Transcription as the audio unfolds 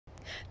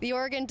The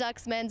Oregon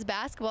Ducks men's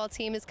basketball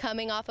team is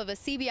coming off of a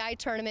CBI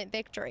tournament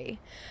victory.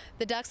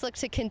 The Ducks look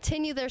to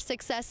continue their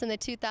success in the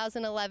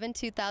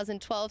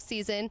 2011-2012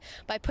 season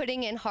by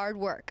putting in hard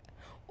work.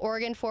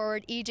 Oregon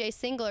forward E.J.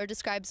 Singler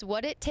describes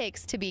what it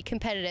takes to be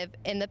competitive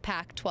in the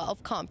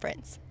Pac-12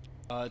 conference.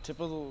 A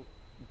typical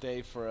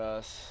day for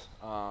us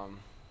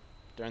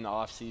during the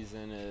off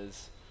season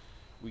is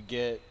we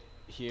get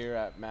here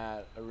at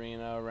Matt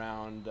Arena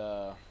around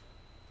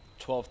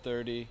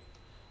 12:30.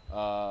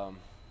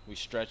 We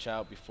stretch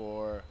out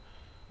before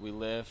we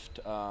lift.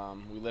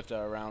 We lift at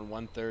around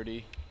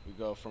 1:30. We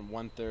go from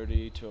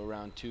 1:30 to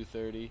around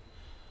 2:30.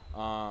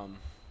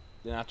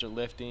 Then after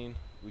lifting,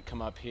 we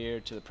come up here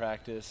to the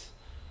practice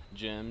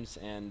gyms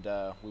and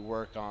we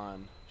work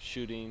on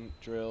shooting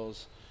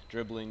drills,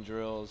 dribbling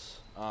drills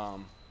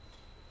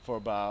for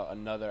about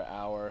another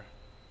hour.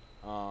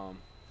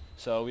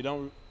 So we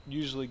don't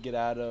usually get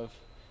out of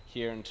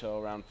here until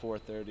around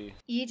 4:30.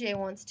 EJ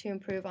wants to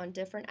improve on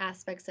different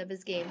aspects of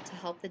his game to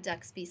help the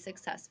Ducks be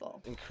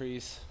successful.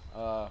 Increase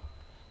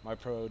my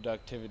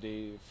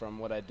productivity from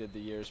what I did the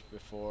years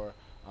before.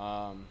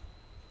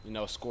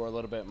 Score a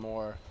little bit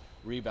more,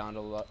 rebound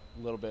a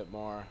little bit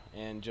more,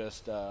 and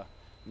just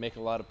make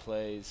a lot of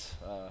plays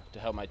to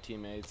help my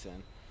teammates.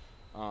 And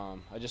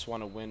I just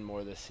want to win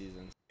more this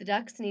season. The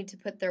Ducks need to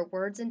put their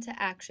words into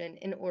action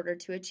in order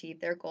to achieve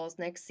their goals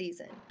next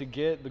season. To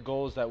get the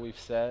goals that we've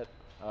set,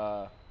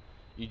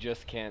 you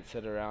just can't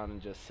sit around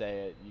and just say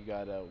it. You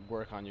got to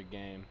work on your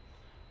game.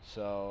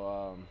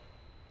 So,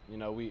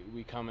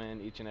 we come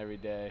in each and every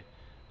day,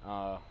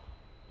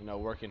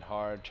 working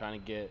hard, trying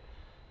to get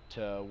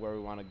to where we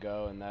want to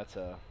go, and that's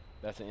an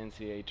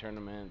NCAA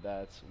tournament.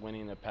 That's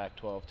winning a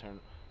Pac-12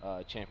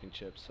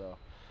 championship. So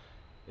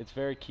it's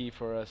very key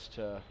for us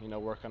to,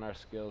 work on our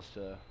skills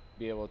to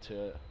be able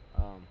to,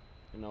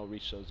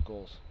 reach those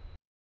goals.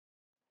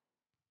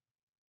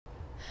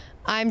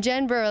 I'm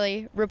Jen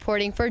Burley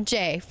reporting for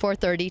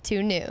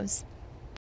J432 News.